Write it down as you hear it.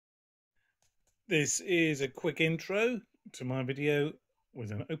This is a quick intro to my video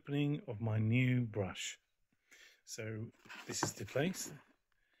with an opening of my new brush. So this is the place,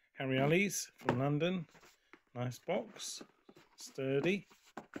 Haryali's from London. Nice box, sturdy.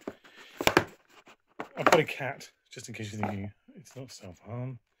 I've got a cat, just in case you're thinking it's not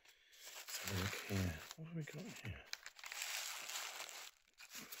self-harm. Let's have a look here. What have we got here?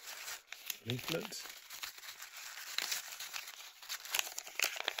 Leaflet.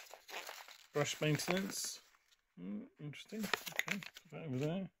 Brush maintenance. Interesting. Okay, put that over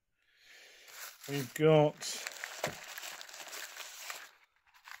there. We've got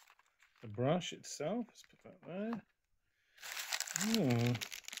the brush itself. Let's put that there.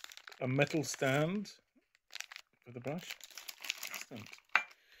 A metal stand for the brush. Excellent.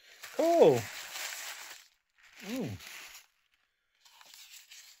 Cool.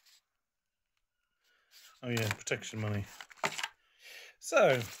 Oh yeah, protection money.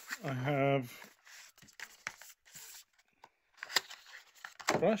 So I have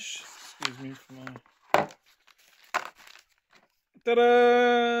a brush. Excuse me for my.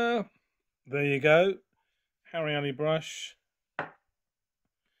 Ta-da! There you go. Haryali brush.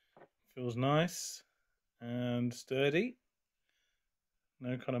 Feels nice and sturdy.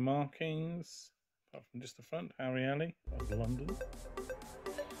 No kind of markings apart from just the front. Haryali of London.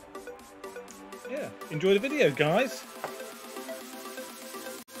 Yeah, enjoy the video, guys.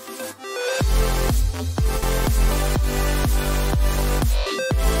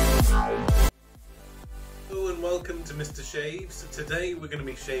 Hello and welcome to Mr. Shaves. Today we're going to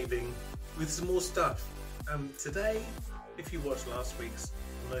be shaving with some more stuff. And today, if you watched last week's,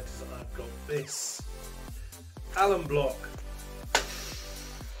 you'll notice that I've got this Allen block.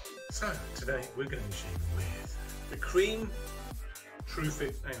 So today we're going to be shaving with the cream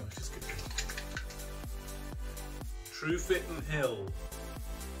truefit. Hang on, let's just get this. Truefit and Hill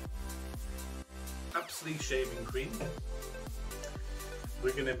Absolute Shaving Cream.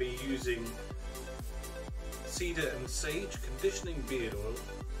 We're going to be using cedar and sage conditioning beard oil.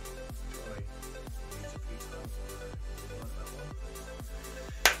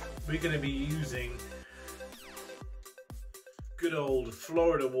 We're going to be using good old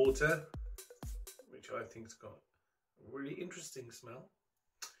Florida water, which I think's got a really interesting smell.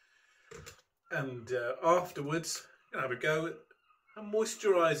 And afterwards, I'm going to have a go at a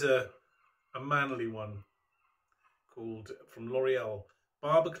moisturizer, a manly one called from L'Oreal,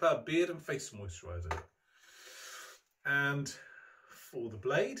 Barber Club Beard and Face Moisturizer. And for the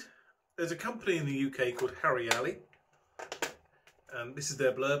blade, there's a company in the UK called Haryali, and this is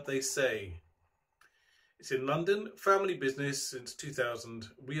their blurb. They say, it's in London, family business since 2000.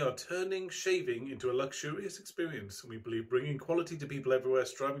 We are turning shaving into a luxurious experience, and we believe bringing quality to people everywhere,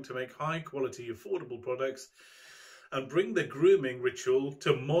 striving to make high quality, affordable products and bring the grooming ritual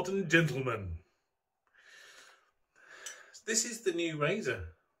to modern gentlemen. This is the new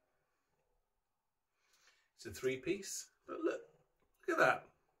razor. It's a 3-piece, but look at that.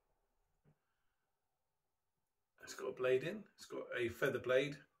 It's got a blade in. It's got a feather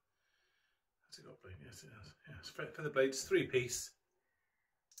blade. Has it got a blade? Yes, it has. Yeah, it's feather blade. It's 3-piece.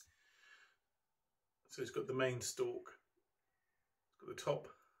 So it's got the main stalk. It's got the top,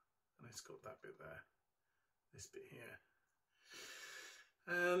 and it's got that bit there. This bit here.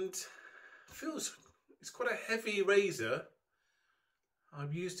 And it's quite a heavy razor.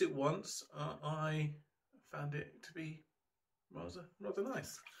 I've used it once. I found it to be rather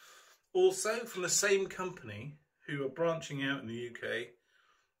nice. Also, from the same company who are branching out in the UK,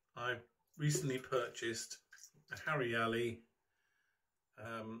 I recently purchased a Haryali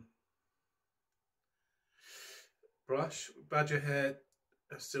brush, badger hair,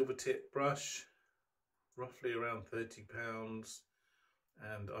 a silver tip brush, roughly around £30,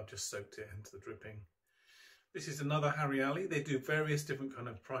 and I've just soaked it into the dripping. This is another Haryali. They do various different kind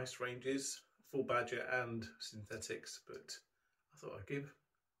of price ranges for badger and synthetics, but I thought I'd give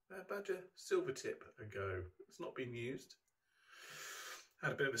that badger silver tip a go. It's not been used.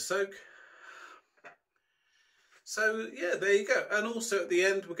 Had a bit of a soak. So yeah, there you go. And also at the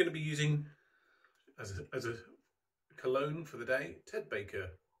end, we're going to be using as a cologne for the day, Ted Baker.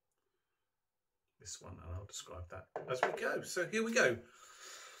 This one, and I'll describe that as we go. So here we go.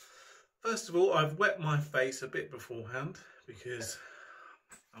 First of all, I've wet my face a bit beforehand because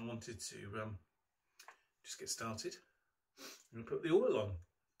I wanted to just get started. I'm going to put the oil on.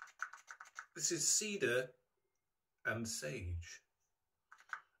 This is cedar and sage.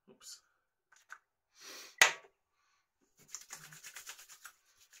 Oops.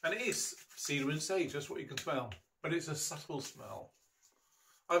 And it is cedar and sage, that's what you can smell. But it's a subtle smell.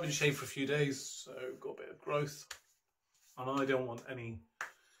 I haven't shaved for a few days, so got a bit of growth. And I don't want any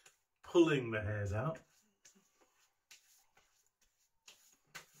pulling the hairs out.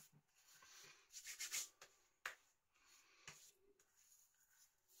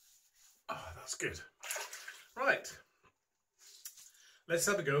 Oh, that's good. Right, let's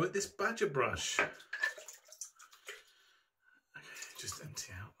have a go at this badger brush. Okay, just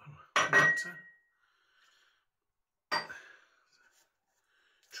empty out the water.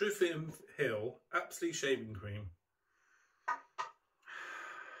 Truefit Hill Absolute Shaving Cream.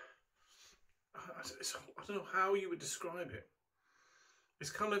 I don't know how you would describe it. It's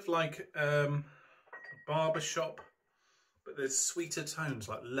kind of like a barbershop, but there's sweeter tones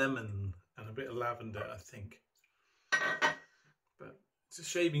like lemon and a bit of lavender, I think. But it's a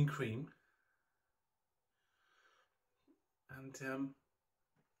shaving cream, and it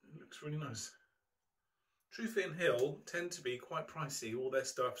looks really nice. Truefit Hill tend to be quite pricey. All their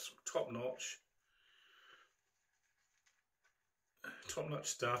stuff's top notch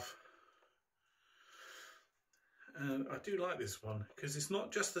stuff. And I do like this one because it's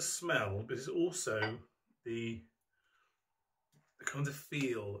not just the smell, but it's also the kind of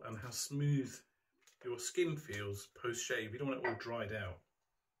feel and how smooth your skin feels post shave. You don't want it all dried out.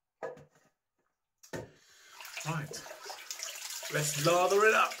 Right, let's lather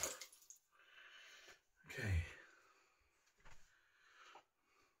it up. Okay,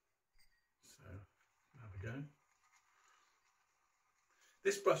 so there we go.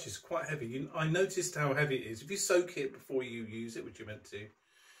 This brush is quite heavy. I noticed how heavy it is. If you soak it before you use it, which you're meant to,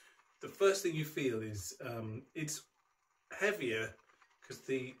 the first thing you feel is it's heavier because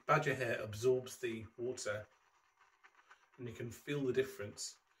the badger hair absorbs the water, and you can feel the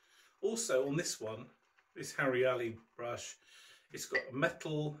difference. Also on this one, this haryali brush, it's got a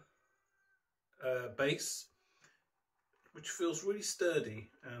metal base, which feels really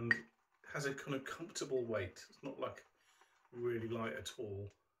sturdy and has a kind of comfortable weight. It's not like really light at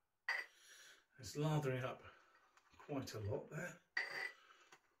all. It's lathering up quite a lot there.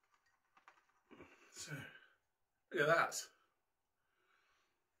 So look at that.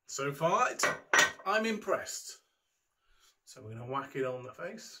 So far, I'm impressed. So we're going to whack it on the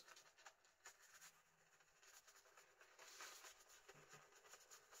face.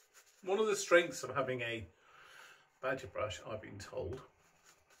 One of the strengths of having a badger brush, I've been told,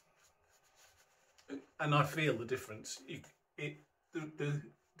 and I feel the difference, it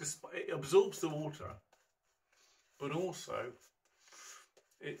absorbs the water, but also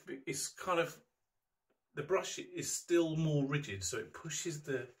it's kind of, the brush is still more rigid, so it pushes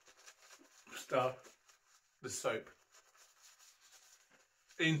the stuff, the soap,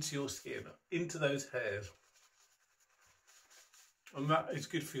 into your skin, into those hairs. And that is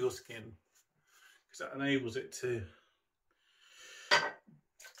good for your skin because that enables it to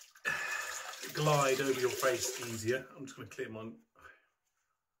glide over your face easier. I'm just going to clear my...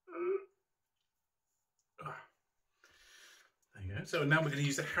 There you go. So now we're going to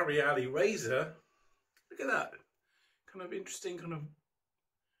use the haryali razor. Look at that. Kind of interesting kind of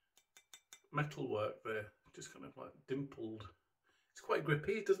metal work there. Just kind of like dimpled. It's quite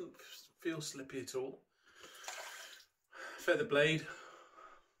grippy. It doesn't feel slippy at all. Feather blade.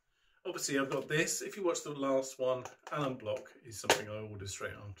 Obviously I've got this. If you watch the last one, Allen block is something I ordered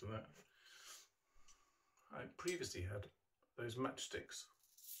straight after that. I previously had those matchsticks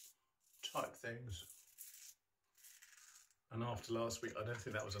type things, and after last week I don't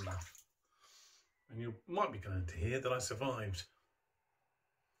think that was enough, and you might be glad to hear that I survived.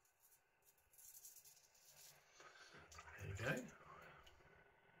 There you go.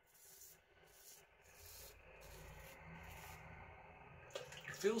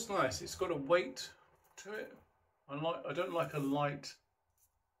 It feels nice. It's got a weight to it. I don't like a light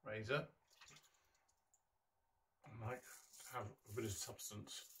razor. I like to have a bit of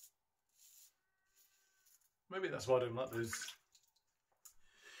substance. Maybe that's why I don't like those,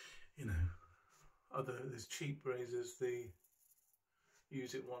 you know, there's cheap razors, the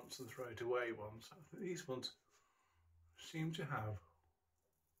use it once and throw it away ones. These ones seem to have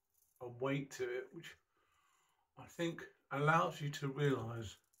a weight to it, which I think allows you to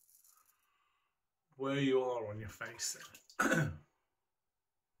realise where you are on your face.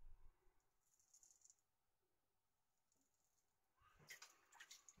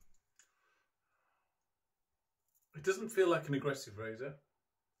 It doesn't feel like an aggressive razor.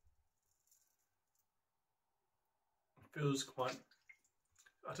 It feels quite,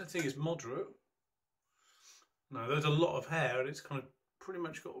 I don't think it's moderate. No, there's a lot of hair and it's kind of pretty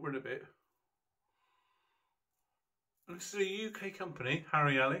much got rid of it. And this is a UK company,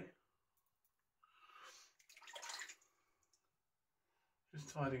 haryali.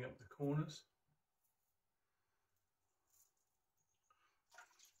 Just tidying up the corners.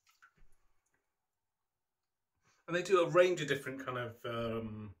 And they do a range of different kind of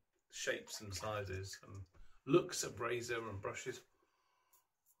shapes and sizes and looks of razor and brushes.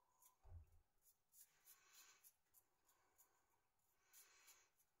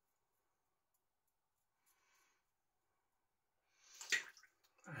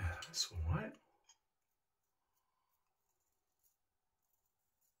 That's all right.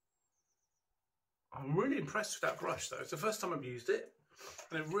 I'm really impressed with that brush though. It's the first time I've used it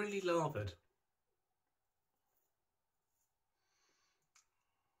and it really lathered.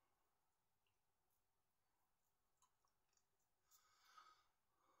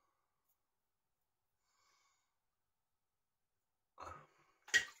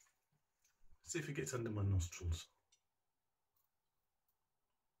 See if it gets under my nostrils.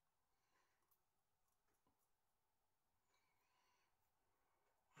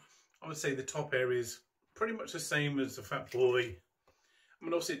 I would say the top area is pretty much the same as the Fat Boy. I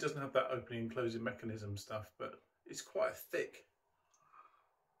mean, obviously it doesn't have that opening and closing mechanism stuff, but it's quite thick.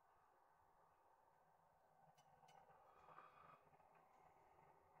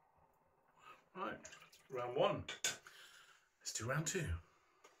 Right, round one. Let's do round two.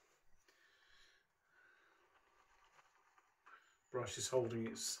 Brush is holding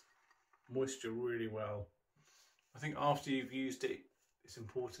its moisture really well. I think after you've used it, it's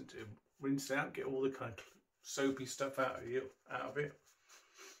important to rinse it out, get all the kind of soapy stuff out of it,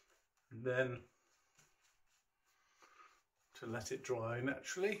 and then to let it dry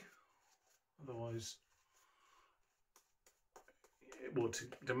naturally. Otherwise, well,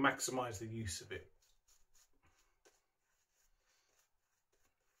 to maximise the use of it.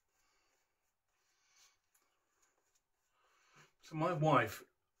 So my wife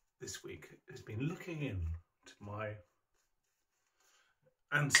this week has been looking into my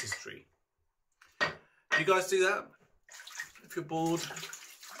ancestry. Do you guys do that? If you're bored,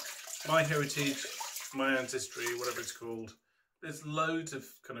 my heritage, my ancestry, whatever it's called, there's loads of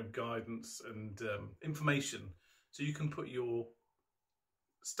kind of guidance and information, so you can put your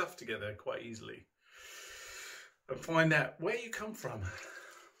stuff together quite easily and find out where you come from.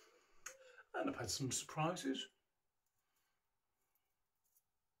 And I've had some surprises.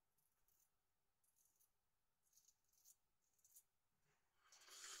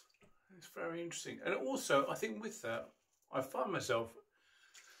 It's very interesting. And also, I think with that, I find myself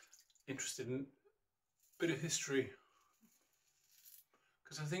interested in a bit of history.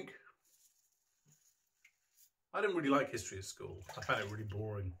 Because I think I didn't really like history at school. I found it really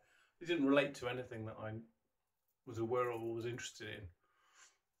boring. It didn't relate to anything that I was aware of or was interested in.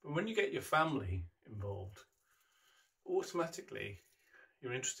 But when you get your family involved, automatically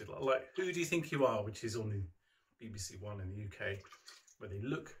you're interested. Like Who Do You Think You Are, which is on the BBC One in the UK, where they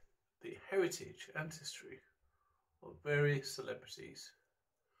look at the heritage, ancestry of various celebrities.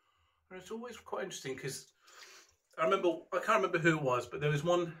 And it's always quite interesting because I can't remember who it was, but there was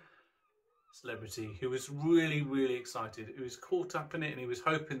one celebrity who was really, really excited. He was caught up in it and he was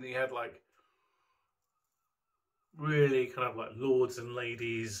hoping that he had like really kind of like lords and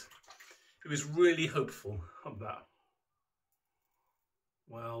ladies. He was really hopeful of that.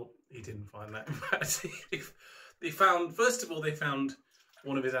 Well, he didn't find that. In fact, they found, first of all, they found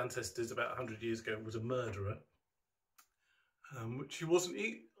one of his ancestors about 100 years ago was a murderer, which he wasn't.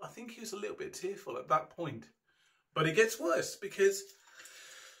 I think he was a little bit tearful at that point. But it gets worse because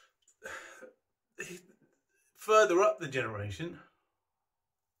further up the generation,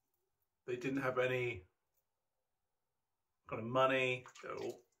 they didn't have any kind of money. They were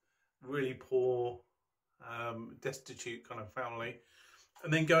all really poor, destitute kind of family.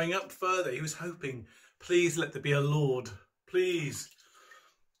 And then going up further, he was hoping, please let there be a lord, please.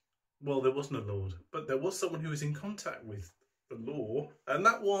 Well, there wasn't a lord, but there was someone who was in contact with the law, and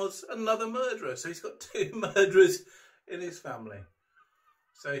that was another murderer. So he's got two murderers in his family.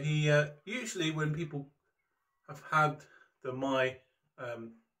 So he usually, when people have had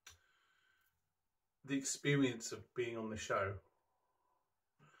the experience of being on the show,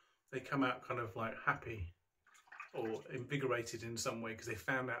 they come out kind of like happy or invigorated in some way because they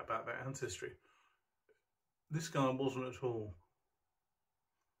found out about their ancestry. This guy wasn't at all.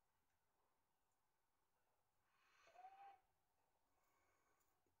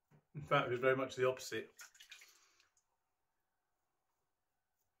 In fact, it was very much the opposite.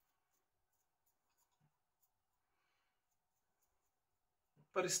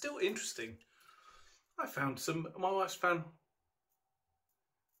 But it's still interesting. My wife's found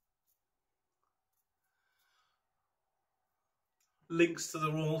links to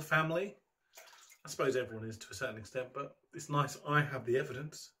the royal family. I suppose everyone is to a certain extent, but it's nice I have the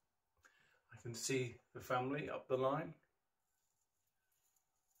evidence. I can see the family up the line.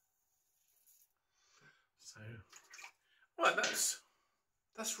 So, right, that's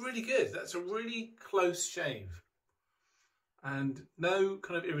really good. That's a really close shave. And no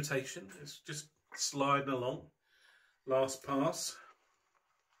kind of irritation. It's just sliding along. Last pass.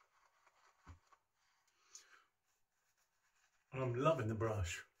 I'm loving the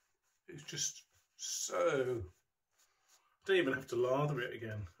brush. It's just so... I don't even have to lather it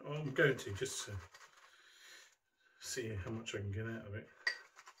again. Oh, I'm going to, just to see how much I can get out of it.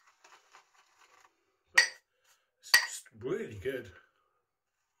 But it's just really good.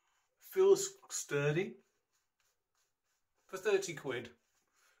 Feels sturdy. For 30 quid,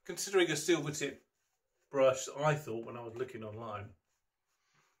 considering a silver tip brush, I thought when I was looking online,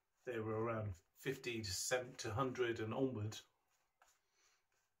 they were around 50 to 70 to 100 and onwards.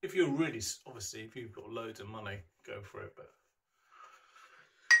 If you're really, obviously, if you've got loads of money, go for it.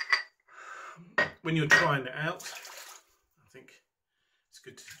 But when you're trying it out, I think it's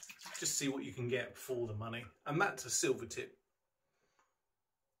good to just see what you can get for the money. And that's a silver tip.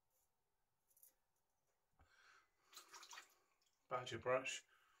 Badger brush.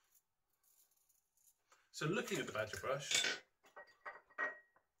 So looking at the badger brush,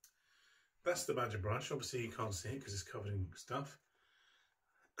 that's the badger brush. Obviously you can't see it because it's covered in stuff.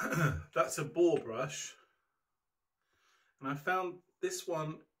 That's a boar brush, and I found this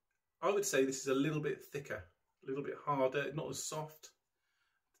one, I would say this is a little bit thicker, a little bit harder, not as soft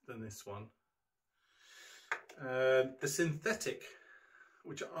than this one. The synthetic,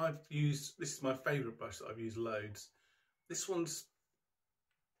 which I've used, this is my favourite brush that I've used loads. This one's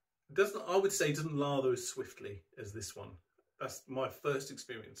doesn't, I would say, doesn't lather as swiftly as this one. That's my first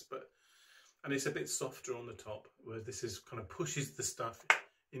experience, and it's a bit softer on the top, whereas this is kind of pushes the stuff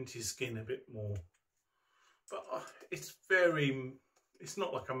into your skin a bit more. But it's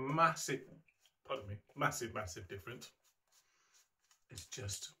not like a massive, pardon me, massive difference. It's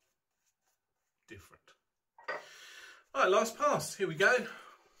just different. All right, last pass. Here we go. Just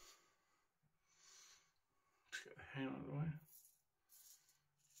get the hair out of the way.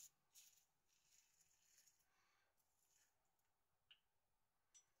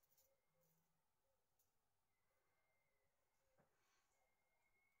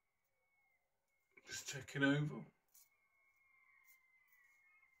 Just checking over.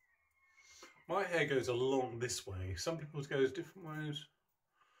 My hair goes along this way. Some people's goes different ways.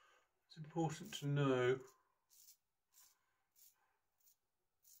 It's important to know.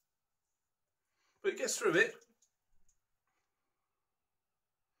 But it gets through it.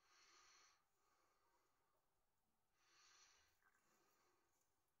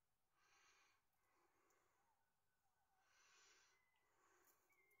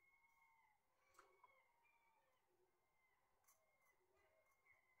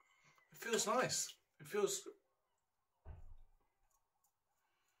 It feels nice. It feels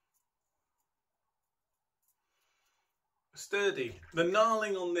sturdy. The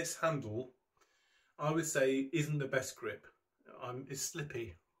gnarling on this handle, I would say, isn't the best grip. It's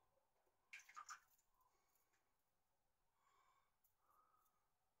slippy.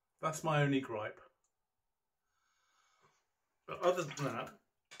 That's my only gripe. But other than that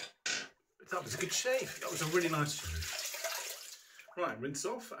was a good shave. That was a really nice shave. Right, rinse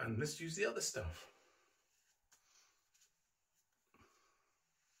off and let's use the other stuff.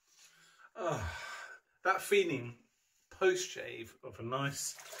 That feeling post-shave of a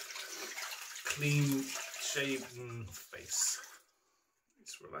nice, clean shaven face.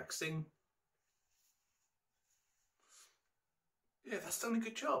 It's relaxing. Yeah, that's done a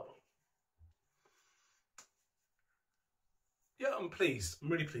good job. Yeah, I'm pleased. I'm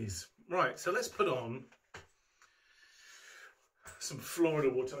really pleased. Right, so let's put on some Florida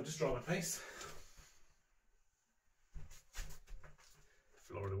water. I'll just dry my face.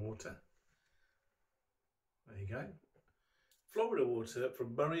 Florida water. There you go. Florida water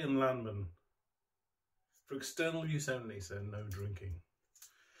from Murray and Landman. For external use only, so no drinking.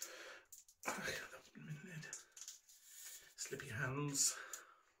 Slippy hands.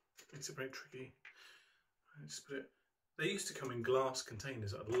 Makes it very tricky. I just put it. They used to come in glass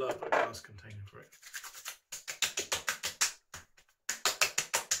containers. I'd love a glass container for it.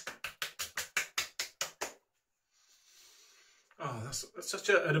 Oh, that's such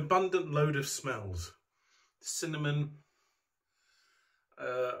an abundant load of smells. Cinnamon,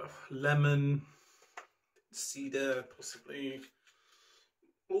 lemon, cedar, possibly.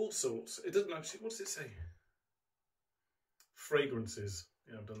 All sorts. It doesn't actually, what does it say? Fragrances.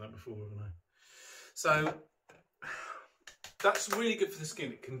 Yeah, I've done that before, haven't I? So, that's really good for the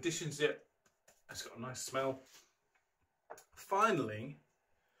skin. It conditions it. It's got a nice smell. Finally,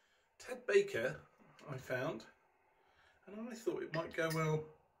 Ted Baker, I found. And I thought it might go well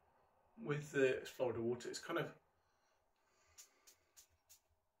with the Florida water. It's kind of,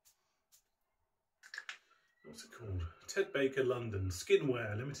 what's it called? Ted Baker London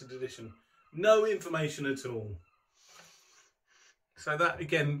Skinwear Limited Edition. No information at all. So that,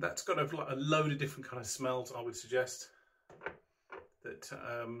 again, that's got like a load of different kind of smells, I would suggest. That,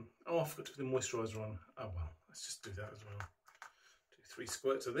 oh, I forgot to put the moisturiser on. Oh well, let's just do that as well. Do 3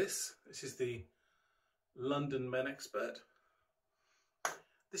 squirts of this. This is the London Men Expert.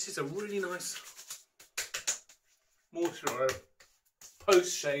 This is a really nice moisturiser,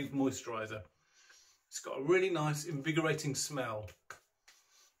 post-shave moisturiser. It's got a really nice invigorating smell.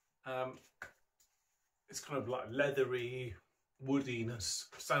 It's kind of like leathery woodiness,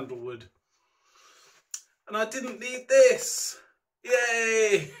 sandalwood. And I didn't need this.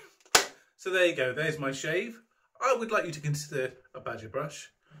 Yay! So there you go, there's my shave. I would like you to consider a badger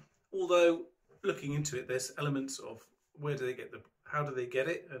brush, although looking into it, there's elements of where do they get how do they get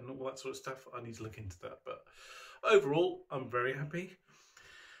it and all that sort of stuff. I need to look into that, but overall, I'm very happy.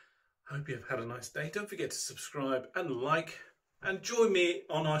 I hope you've had a nice day. Don't forget to subscribe and like, and join me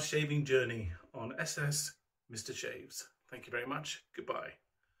on our shaving journey on SS Mr. Shaves. Thank you very much. Goodbye.